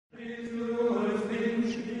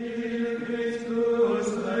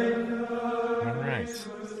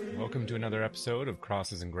Welcome to another episode of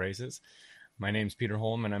Crosses and Graces. My name's Peter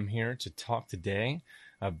Holm, and I'm here to talk today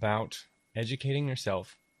about educating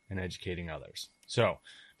yourself and educating others. So,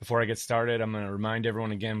 before I get started, I'm going to remind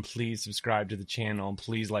everyone again, please subscribe to the channel.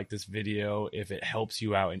 Please like this video if it helps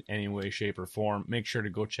you out in any way, shape, or form. Make sure to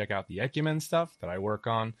go check out the Ecumen stuff that I work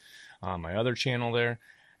on my other channel there.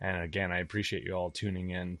 And again, I appreciate you all tuning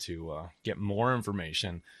in to get more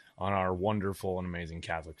information on our wonderful and amazing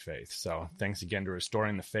Catholic faith. So thanks again to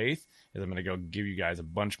Restoring the Faith. I'm going to go give you guys a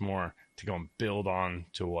bunch more to go and build on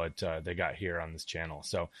to what they got here on this channel.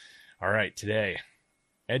 So, all right, today,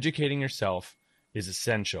 educating yourself is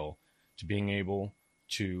essential to being able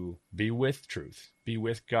to be with truth, be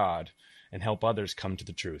with God, and help others come to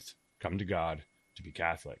the truth, come to God, to be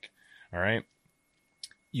Catholic. All right?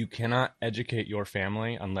 You cannot educate your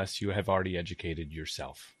family unless you have already educated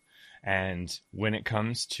yourself. And when it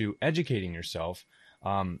comes to educating yourself,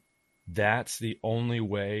 that's the only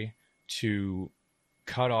way to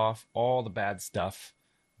cut off all the bad stuff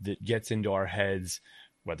that gets into our heads,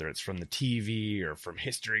 whether it's from the TV or from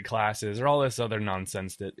history classes or all this other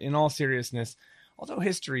nonsense that, in all seriousness, although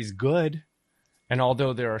history is good, and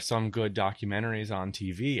although there are some good documentaries on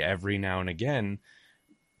TV every now and again,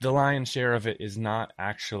 the lion's share of it is not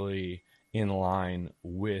actually in line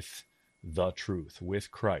with the truth,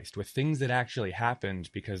 with Christ, with things that actually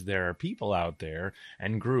happened, because there are people out there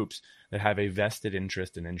and groups that have a vested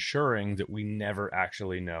interest in ensuring that we never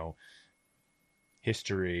actually know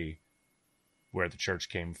history, where the church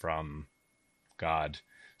came from, God.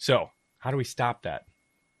 So, how do we stop that?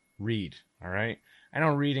 Read, all right? I know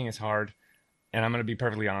reading is hard, and I'm going to be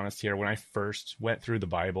perfectly honest here. When I first went through the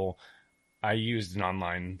Bible, I used an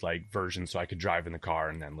online version so I could drive in the car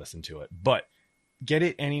and then listen to it. But get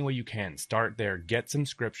it any way you can. Start there. Get some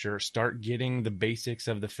scripture. Start getting the basics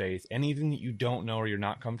of the faith. Anything that you don't know or you're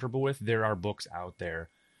not comfortable with, there are books out there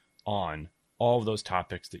on all of those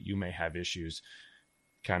topics that you may have issues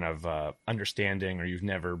kind of understanding, or you've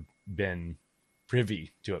never been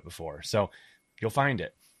privy to it before. So you'll find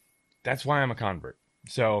it. That's why I'm a convert.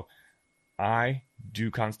 So I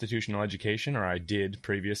do constitutional education, or I did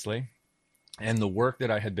previously. And the work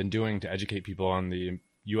that I had been doing to educate people on the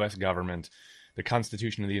U.S. government, the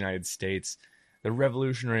Constitution of the United States, the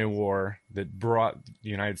Revolutionary War that brought the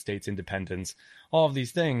United States independence, all of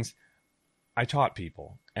these things, I taught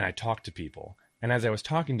people and I talked to people. And as I was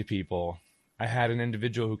talking to people, I had an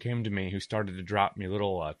individual who came to me who started to drop me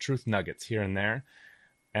little truth nuggets here and there,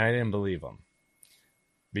 and I didn't believe him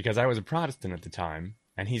because I was a Protestant at the time,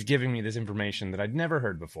 and he's giving me this information that I'd never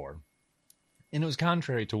heard before. And it was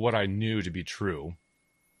contrary to what I knew to be true.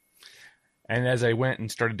 And as I went and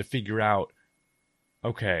started to figure out,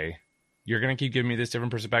 okay, you're going to keep giving me this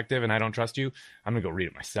different perspective and I don't trust you, I'm going to go read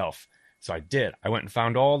it myself. So I did. I went and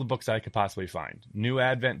found all the books I could possibly find.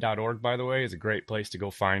 Newadvent.org, by the way, is a great place to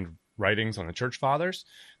go find writings on the church fathers,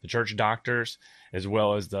 the church doctors, as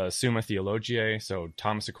well as the Summa Theologiae, so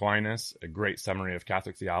Thomas Aquinas, a great summary of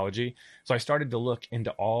Catholic theology. So I started to look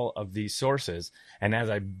into all of these sources, and as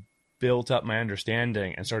I built up my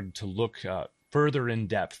understanding and started to look further in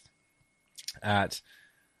depth at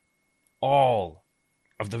all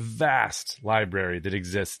of the vast library that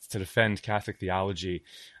exists to defend Catholic theology,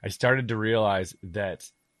 I started to realize that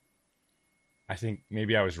I think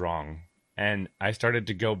maybe I was wrong. And I started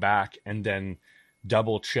to go back and then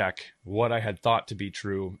double check what I had thought to be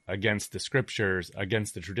true against the scriptures,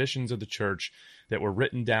 against the traditions of the church that were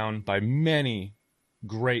written down by many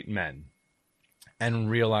great men, and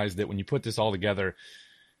realized that when you put this all together,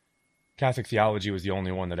 Catholic theology was the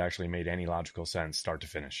only one that actually made any logical sense start to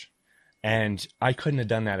finish. And I couldn't have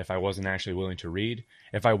done that if I wasn't actually willing to read,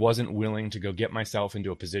 if I wasn't willing to go get myself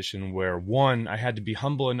into a position where, one, I had to be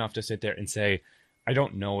humble enough to sit there and say, I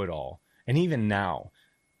don't know it all. And even now,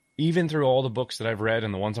 even through all the books that I've read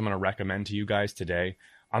and the ones I'm going to recommend to you guys today,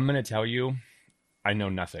 I'm going to tell you, I know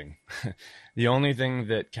nothing. The only thing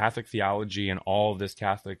that Catholic theology and all of this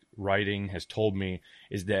Catholic writing has told me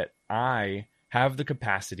is that I have the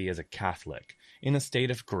capacity as a Catholic in a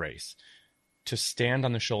state of grace to stand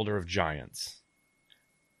on the shoulder of giants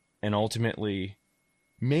and ultimately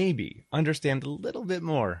maybe understand a little bit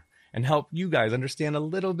more and help you guys understand a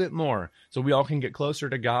little bit more so we all can get closer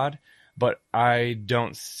to God. But I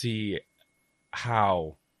don't see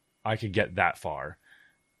how I could get that far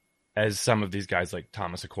as some of these guys like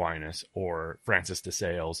Thomas Aquinas or Francis de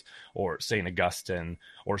Sales or St. Augustine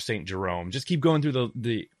or St. Jerome. Just keep going through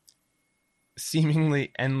the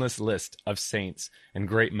seemingly endless list of saints and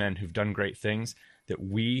great men who've done great things that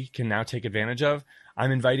we can now take advantage of.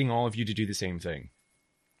 I'm inviting all of you to do the same thing.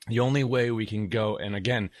 The only way we can go, and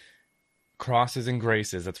again, Crosses and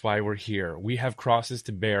graces. That's why we're here. We have crosses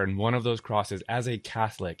to bear. And one of those crosses as a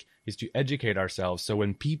Catholic is to educate ourselves. So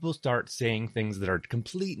when people start saying things that are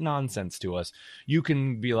complete nonsense to us, you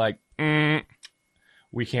can be like,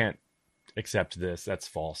 we can't accept this. That's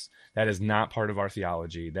false. That is not part of our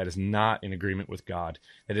theology. That is not in agreement with God.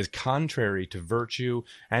 That is contrary to virtue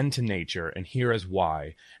and to nature. And here is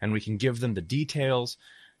why. And we can give them the details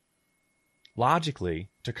logically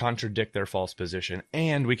to contradict their false position,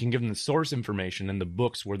 and we can give them the source information in the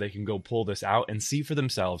books where they can go pull this out and see for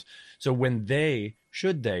themselves. So when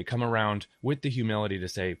should they come around with the humility to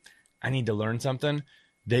say, I need to learn something,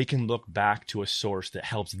 they can look back to a source that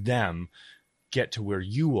helps them get to where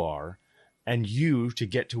you are and you to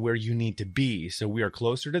get to where you need to be. So we are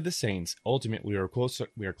closer to the saints. Ultimately,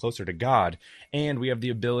 we are closer to God, and we have the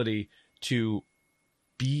ability to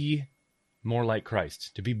be more like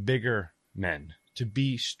Christ, to be bigger men, to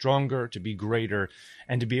be stronger, to be greater,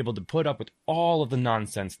 and to be able to put up with all of the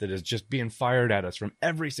nonsense that is just being fired at us from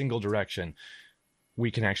every single direction. We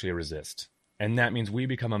can actually resist. And that means we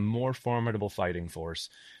become a more formidable fighting force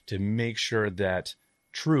to make sure that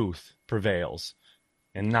truth prevails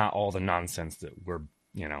and not all the nonsense that we're,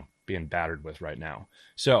 being battered with right now.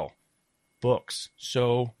 So, books,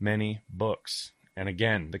 so many books. And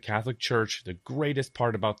again, the Catholic Church, the greatest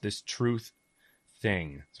part about this truth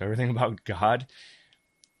thing. So everything about God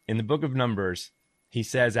in the book of Numbers, he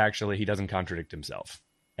says actually he doesn't contradict himself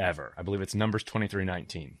ever. I believe it's Numbers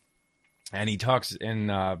 23:19. And he talks in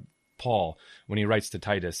Paul, when he writes to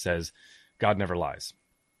Titus, says, God never lies.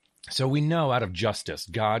 So we know out of justice,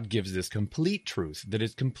 God gives this complete truth that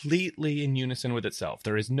is completely in unison with itself.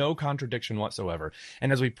 There is no contradiction whatsoever.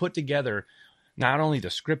 And as we put together not only the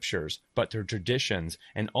scriptures, but their traditions,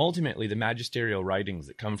 and ultimately the magisterial writings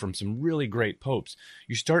that come from some really great popes,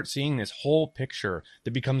 you start seeing this whole picture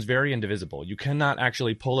that becomes very indivisible. You cannot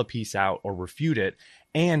actually pull a piece out or refute it,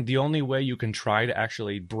 and the only way you can try to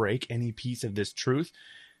actually break any piece of this truth,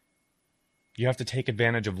 you have to take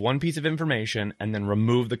advantage of one piece of information and then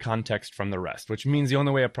remove the context from the rest, which means the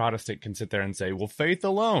only way a Protestant can sit there and say, well, faith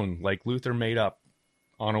alone, like Luther made up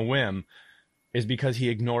on a whim, is because he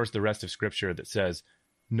ignores the rest of Scripture that says,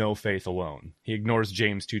 no faith alone. He ignores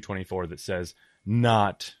James 2:24 that says,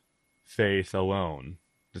 not faith alone.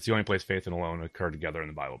 That's the only place faith and alone occur together in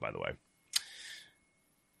the Bible, by the way.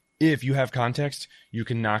 If you have context, you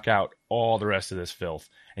can knock out all the rest of this filth,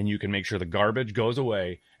 and you can make sure the garbage goes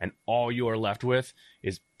away, and all you are left with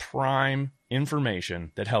is prime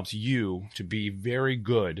information that helps you to be very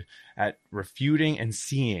good at refuting and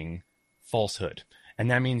seeing falsehood. And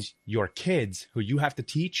that means your kids, who you have to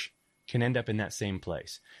teach, can end up in that same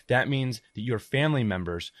place. That means that your family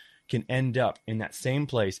members can end up in that same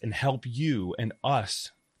place and help you and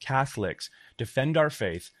us, Catholics, defend our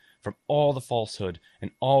faith from all the falsehood and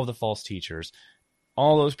all the false teachers.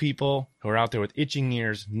 All those people who are out there with itching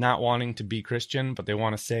ears, not wanting to be Christian, but they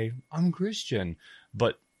want to say, I'm Christian,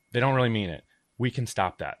 but they don't really mean it. We can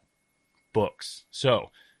stop that. Books. So,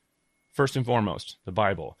 first and foremost, the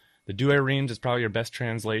Bible. The Douay Rheims is probably your best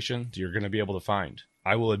translation that you're going to be able to find.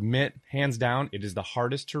 I will admit, hands down, it is the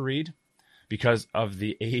hardest to read because of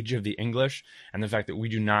the age of the English and the fact that we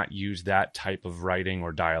do not use that type of writing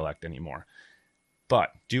or dialect anymore.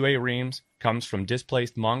 But Douay Rheims comes from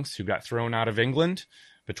displaced monks who got thrown out of England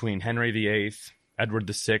between Henry VIII, Edward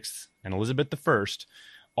VI, and Elizabeth I.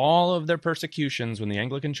 All of their persecutions when the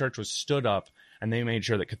Anglican Church was stood up and they made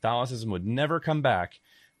sure that Catholicism would never come back,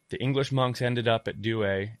 the English monks ended up at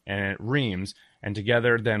Douay and at Rheims, and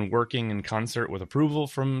together then working in concert with approval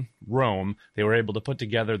from Rome, they were able to put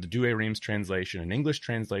together the Douay Rheims translation, an English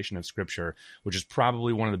translation of Scripture, which is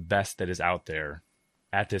probably one of the best that is out there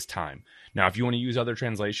at this time. Now, if you want to use other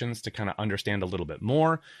translations to kind of understand a little bit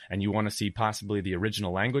more, and you want to see possibly the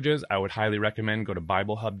original languages, I would highly recommend go to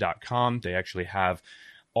BibleHub.com. They actually have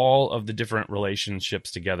all of the different relationships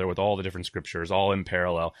together with all the different scriptures, all in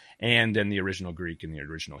parallel, and then the original Greek and the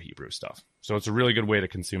original Hebrew stuff. So it's a really good way to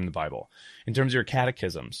consume the Bible. In terms of your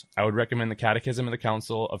catechisms, I would recommend the Catechism of the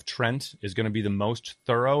Council of Trent is going to be the most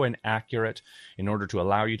thorough and accurate in order to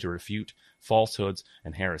allow you to refute falsehoods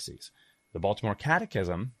and heresies. The Baltimore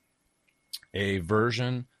Catechism, a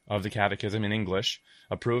version of the Catechism in English,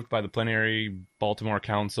 approved by the Plenary Baltimore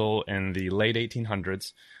Council in the late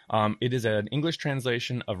 1800s. It is an English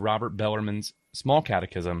translation of Robert Bellarmine's Small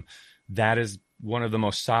Catechism. That is one of the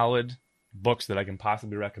most solid books that I can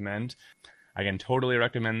possibly recommend. I can totally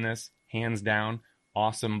recommend this, hands down.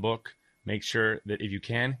 Awesome book. Make sure that if you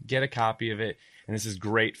can, get a copy of it. And this is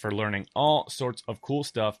great for learning all sorts of cool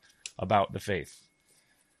stuff about the faith.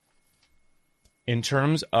 In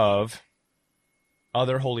terms of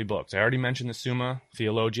other holy books. I already mentioned the Summa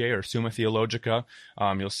Theologiae or Summa Theologica.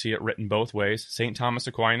 You'll see it written both ways. St. Thomas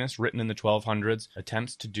Aquinas, written in the 1200s,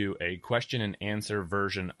 attempts to do a question and answer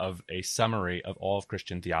version of a summary of all of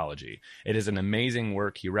Christian theology. It is an amazing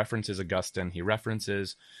work. He references Augustine. He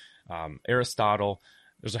references Aristotle.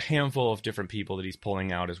 There's a handful of different people that he's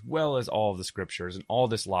pulling out, as well as all of the scriptures and all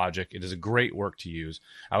this logic. It is a great work to use.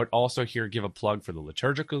 I would also here give a plug for the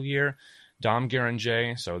liturgical year. Dom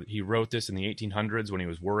Guéranger, so he wrote this in the 1800s when he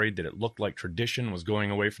was worried that it looked like tradition was going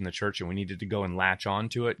away from the church and we needed to go and latch on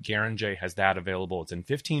to it. Guéranger has that available. It's in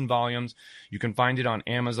 15 volumes. You can find it on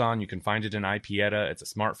Amazon. You can find it in iPieta. It's a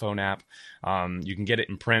smartphone app. You can get it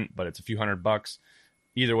in print, but it's a few $100.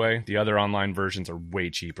 Either way, the other online versions are way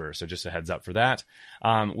cheaper, so just a heads up for that.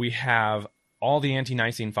 We have all the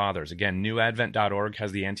Ante-Nicene Fathers. Again, newadvent.org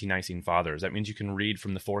has the Ante-Nicene Fathers. That means you can read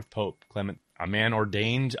from the fourth Pope, Clement, a man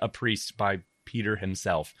ordained a priest by Peter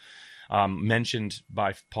himself, mentioned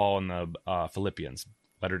by Paul in the Philippians,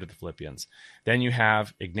 letter to the Philippians. Then you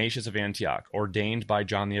have Ignatius of Antioch, ordained by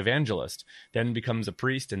John the Evangelist, then becomes a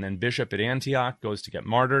priest and then bishop at Antioch, goes to get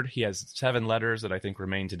martyred. He has 7 letters that I think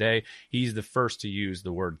remain today. He's the first to use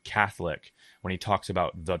the word Catholic when he talks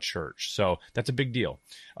about the church. So that's a big deal.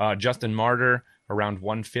 Justin Martyr, around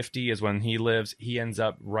 150 is when he lives. He ends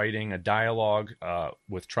up writing a dialogue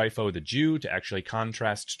with Trypho the Jew to actually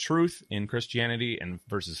contrast truth in Christianity and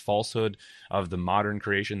versus falsehood of the modern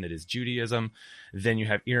creation that is Judaism. Then you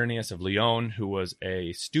have Irenaeus of Lyon, who was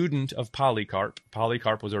a student of Polycarp.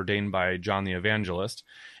 Polycarp was ordained by John the Evangelist.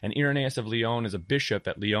 And Irenaeus of Lyon is a bishop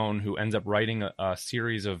at Lyon who ends up writing a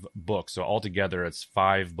series of books. So altogether, it's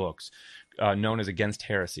 5 books. Known as Against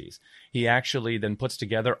Heresies. He actually then puts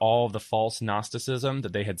together all of the false Gnosticism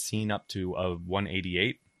that they had seen up to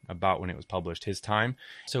 188, about when it was published, his time.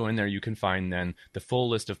 So in there you can find then the full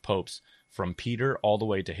list of popes from Peter all the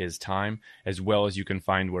way to his time, as well as you can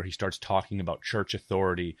find where he starts talking about church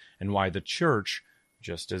authority and why the church,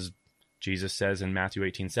 just as Jesus says in Matthew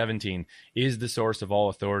 18:17, is the source of all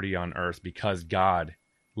authority on earth because God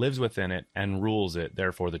lives within it and rules it.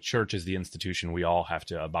 Therefore, the church is the institution we all have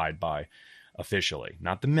to abide by officially.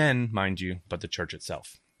 Not the men, mind you, but the church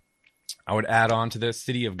itself. I would add on to this.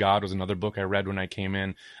 City of God was another book I read when I came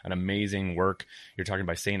in. An amazing work. You're talking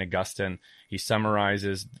by St. Augustine. He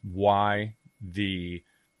summarizes why the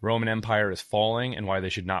Roman Empire is falling and why they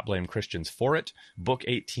should not blame Christians for it. Book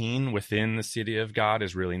 18 within the City of God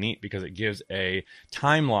is really neat because it gives a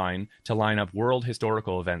timeline to line up world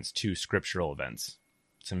historical events to scriptural events.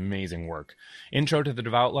 It's amazing work. Intro to the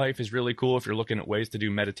Devout Life is really cool if you're looking at ways to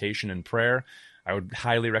do meditation and prayer. I would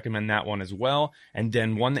highly recommend that one as well. And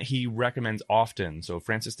then one that he recommends often. So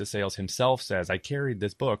Francis de Sales himself says, I carried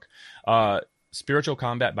this book, Spiritual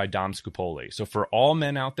Combat by Dom Scupoli. So for all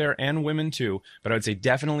men out there and women too, but I would say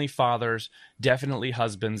definitely fathers, definitely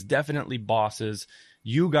husbands, definitely bosses.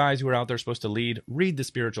 You guys who are out there supposed to lead, read The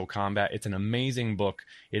Spiritual Combat. It's an amazing book.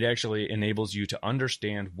 It actually enables you to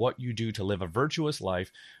understand what you do to live a virtuous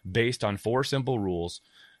life based on 4 simple rules,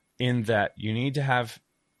 in that you need to have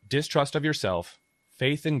distrust of yourself,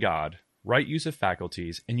 faith in God, right use of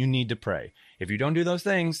faculties, and you need to pray. If you don't do those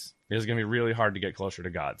things, it is going to be really hard to get closer to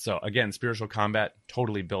God. So again, Spiritual Combat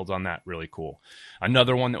totally builds on that. Really cool.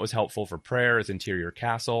 Another one that was helpful for prayer is Interior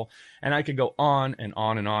Castle. And I could go on and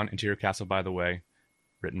on and on. Interior Castle, by the way,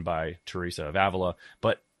 written by Teresa of Avila.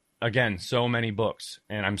 But again, so many books,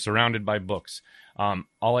 and I'm surrounded by books.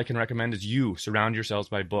 All I can recommend is you surround yourselves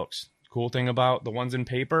by books. Cool thing about the ones in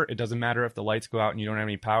paper, it doesn't matter if the lights go out and you don't have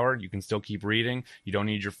any power. You can still keep reading. You don't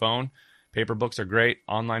need your phone. Paper books are great.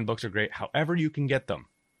 Online books are great. However you can get them.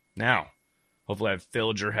 Now, hopefully I've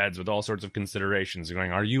filled your heads with all sorts of considerations. You're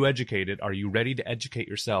going, are you educated? Are you ready to educate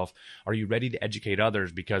yourself? Are you ready to educate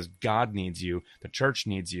others? Because God needs you. The church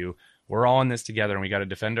needs you. We're all in this together, and we got to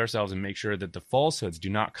defend ourselves and make sure that the falsehoods do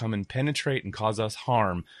not come and penetrate and cause us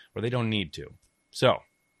harm where they don't need to. So, are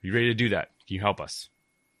you ready to do that? Can you help us?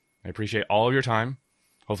 I appreciate all of your time.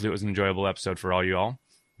 Hopefully it was an enjoyable episode for all you all.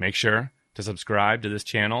 Make sure to subscribe to this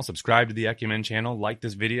channel, subscribe to the Ecumen channel, like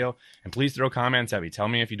this video, and please throw comments at me. Tell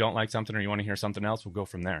me if you don't like something or you want to hear something else. We'll go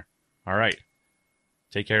from there. All right.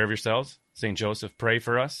 Take care of yourselves. St. Joseph, pray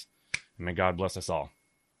for us, and may God bless us all.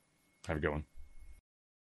 Have a good one.